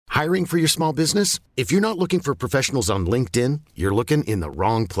Hiring for your small business? If you're not looking for professionals on LinkedIn, you're looking in the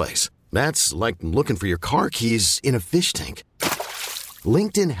wrong place. That's like looking for your car keys in a fish tank.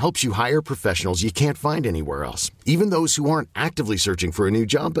 LinkedIn helps you hire professionals you can't find anywhere else, even those who aren't actively searching for a new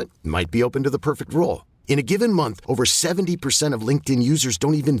job but might be open to the perfect role. In a given month, over 70% of LinkedIn users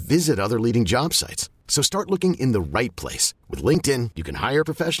don't even visit other leading job sites. So start looking in the right place. With LinkedIn, you can hire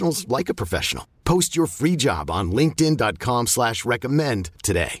professionals like a professional. Post your free job on linkedin.com/recommend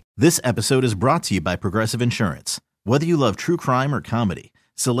today. This episode is brought to you by Progressive Insurance. Whether you love true crime or comedy,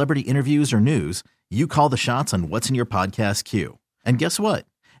 celebrity interviews or news, you call the shots on what's in your podcast queue. And guess what?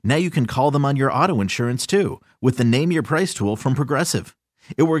 Now you can call them on your auto insurance too with the Name Your Price tool from Progressive.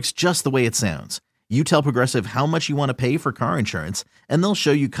 It works just the way it sounds. You tell Progressive how much you want to pay for car insurance, and they'll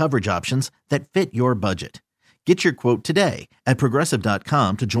show you coverage options that fit your budget. Get your quote today at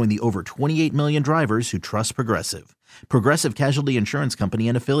Progressive.com to join the over 28 million drivers who trust Progressive. Progressive Casualty Insurance Company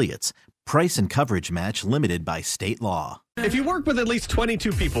and Affiliates. Price and coverage match limited by state law. If you work with at least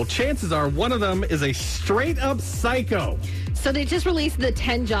 22 people, chances are one of them is a straight-up psycho. So they just released the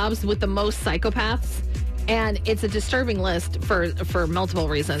 10 jobs with the most psychopaths. And it's a disturbing list for multiple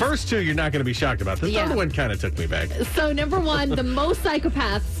reasons. First two, you're not going to be shocked about. The other one kind of took me back. So number one, the most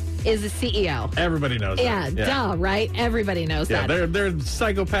psychopaths is the CEO. Everybody knows that. Yeah, duh, right? Everybody knows that. Yeah, they're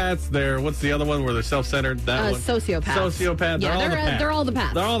psychopaths. What's the other one where they're self-centered? That one? Sociopaths. Sociopaths. Yeah, they're all the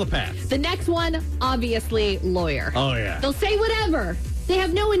paths. They're all the paths. The next one, obviously, lawyer. Oh, yeah. They'll say whatever. They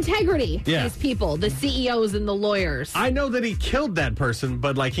have no integrity, yeah. These people, the CEOs and the lawyers. I know that he killed that person,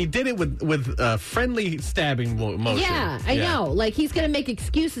 but he did it with friendly stabbing motion. Yeah, I know. He's going to make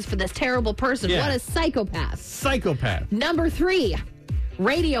excuses for this terrible person. Yeah. What a psychopath. Psychopath. Number 3,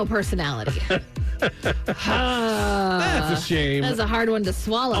 radio personality. That's a shame. That's a hard one to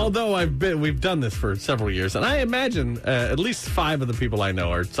swallow. Although we've done this for several years, and I imagine at least 5 of the people I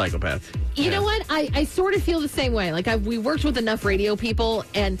know are psychopaths. You know what? I sort of feel the same way. We worked with enough radio people,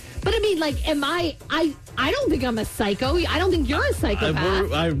 but I mean, am I don't think I'm a psycho. I don't think you're a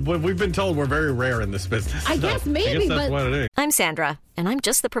psychopath. We've been told we're very rare in this business. I guess maybe, that's what it is. I'm Sandra, and I'm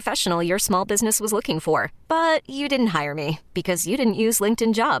just the professional your small business was looking for. But you didn't hire me because you didn't use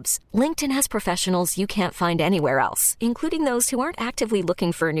LinkedIn Jobs. LinkedIn has professionals you can't find anywhere else, including those who aren't actively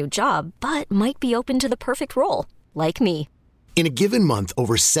looking for a new job, but might be open to the perfect role, like me. In a given month,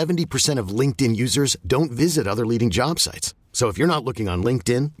 over 70% of LinkedIn users don't visit other leading job sites. So if you're not looking on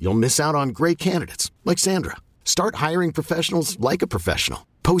LinkedIn, you'll miss out on great candidates like Sandra. Start hiring professionals like a professional.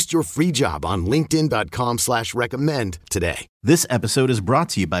 Post your free job on linkedin.com/recommend today. This episode is brought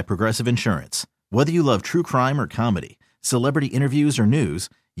to you by Progressive Insurance. Whether you love true crime or comedy, celebrity interviews or news,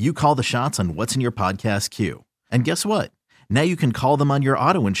 you call the shots on what's in your podcast queue. And guess what? Now you can call them on your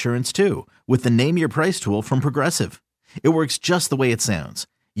auto insurance too with the Name Your Price tool from Progressive. It works just the way it sounds.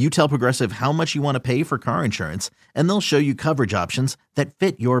 You tell Progressive how much you want to pay for car insurance, and they'll show you coverage options that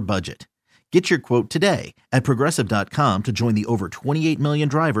fit your budget. Get your quote today at Progressive.com to join the over 28 million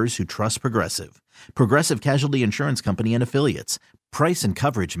drivers who trust Progressive. Progressive Casualty Insurance Company and Affiliates. Price and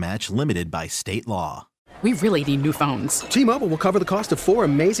coverage match limited by state law. We really need new phones. T-Mobile will cover the cost of 4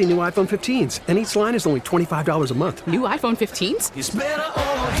 amazing new iPhone 15s, and each line is only $25 a month. New iPhone 15s? It's better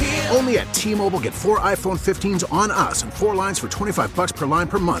over here. Only at T-Mobile, get 4 iPhone 15s on us and 4 lines for $25 per line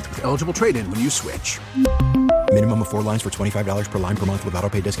per month with eligible trade-in when you switch. Minimum of 4 lines for $25 per line per month with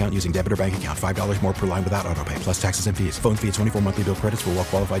autopay discount using debit or bank account. $5 more per line without autopay, plus taxes and fees. Phone fee at 24 monthly bill credits for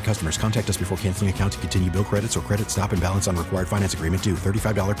well-qualified customers. Contact us before canceling account to continue bill credits or credit stop and balance on required finance agreement due.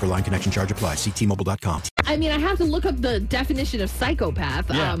 $35 per line connection charge applies. See T-Mobile.com. I mean, I have to look up the definition of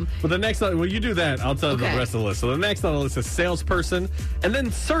psychopath. Yeah. But the next one, when you do that, I'll tell you the rest of the list. So the next on the list is salesperson and then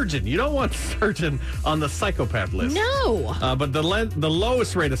surgeon. You don't want surgeon on the psychopath list. No. But the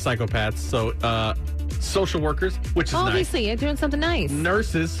lowest rate of psychopaths, so social workers, which is obviously, you're doing something nice.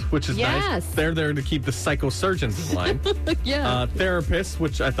 Nurses, which is nice. They're there to keep the psychosurgeons in line. Yeah. Therapists,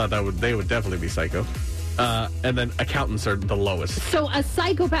 which I thought they would definitely be psycho. And then accountants are the lowest. So a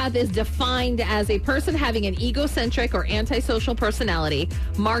psychopath is defined as a person having an egocentric or antisocial personality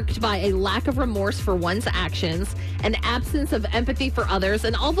marked by a lack of remorse for one's actions, an absence of empathy for others,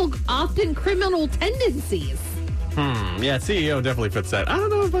 and often criminal tendencies. Yeah, CEO definitely fits that. I don't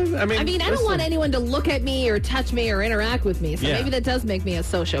know if I don't want anyone to look at me or touch me or interact with me. So maybe that does make me a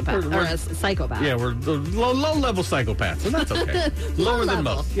sociopath or a psychopath. Yeah, we're low-level psychopaths, and that's okay. Lower than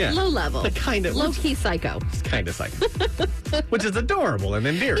most. Yeah. Low level. The kind of low-key psycho. It's kind of psycho. Which is adorable and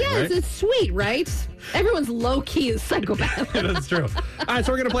endearing, yes, right? It's sweet, right? Everyone's low-key psychopath. That's true. All right,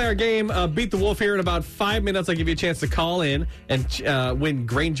 so we're going to play our game, Beat the Wolf, here in about 5 minutes. I'll give you a chance to call in and win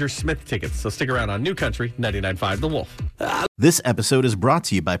Granger Smith tickets. So stick around on New Country 99.5. the wolf. This episode is brought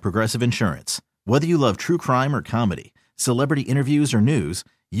to you by Progressive Insurance. Whether you love true crime or comedy, celebrity interviews or news,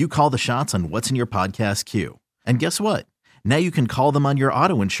 you call the shots on what's in your podcast queue. And guess what? Now you can call them on your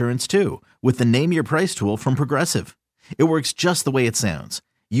auto insurance too with the Name Your Price tool from Progressive. It works just the way it sounds.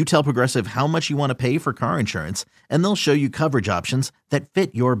 You tell Progressive how much you want to pay for car insurance, and they'll show you coverage options that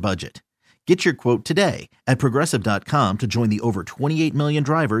fit your budget. Get your quote today at Progressive.com to join the over 28 million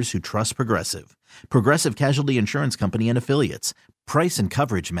drivers who trust Progressive. Progressive Casualty Insurance Company and Affiliates. Price and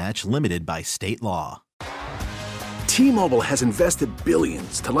coverage match limited by state law. T-Mobile has invested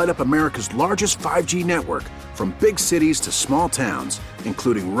billions to light up America's largest 5G network, from big cities to small towns,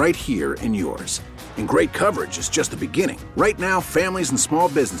 including right here in yours. And great coverage is just the beginning. Right now, families and small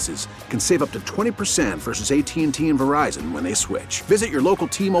businesses can save up to 20% versus AT&T and Verizon when they switch. Visit your local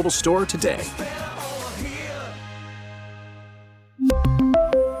T-Mobile store today.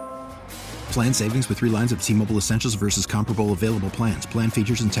 Plan savings with 3 lines of T-Mobile Essentials versus comparable available plans. Plan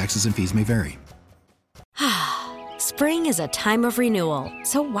features and taxes and fees may vary. Spring is a time of renewal,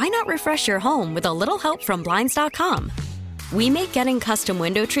 so why not refresh your home with a little help from Blinds.com? We make getting custom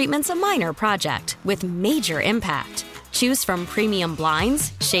window treatments a minor project with major impact. Choose from premium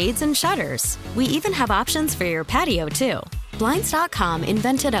blinds, shades, and shutters. We even have options for your patio, too. Blinds.com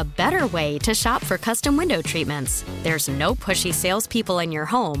invented a better way to shop for custom window treatments. There's no pushy salespeople in your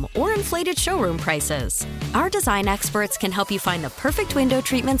home or inflated showroom prices. Our design experts can help you find the perfect window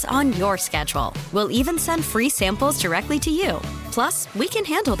treatments on your schedule. We'll even send free samples directly to you. Plus, we can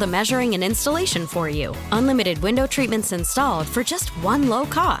handle the measuring and installation for you. Unlimited window treatments installed for just one low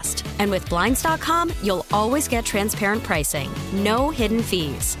cost. And with Blinds.com, you'll always get transparent pricing. No hidden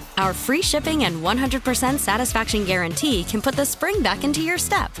fees. Our free shipping and 100% satisfaction guarantee can put the spring back into your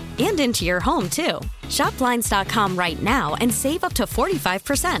step and into your home, too. Shop Blinds.com right now and save up to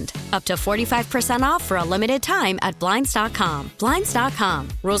 45%. Up to 45% off for a limited time at Blinds.com. Blinds.com.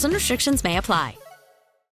 Rules and restrictions may apply.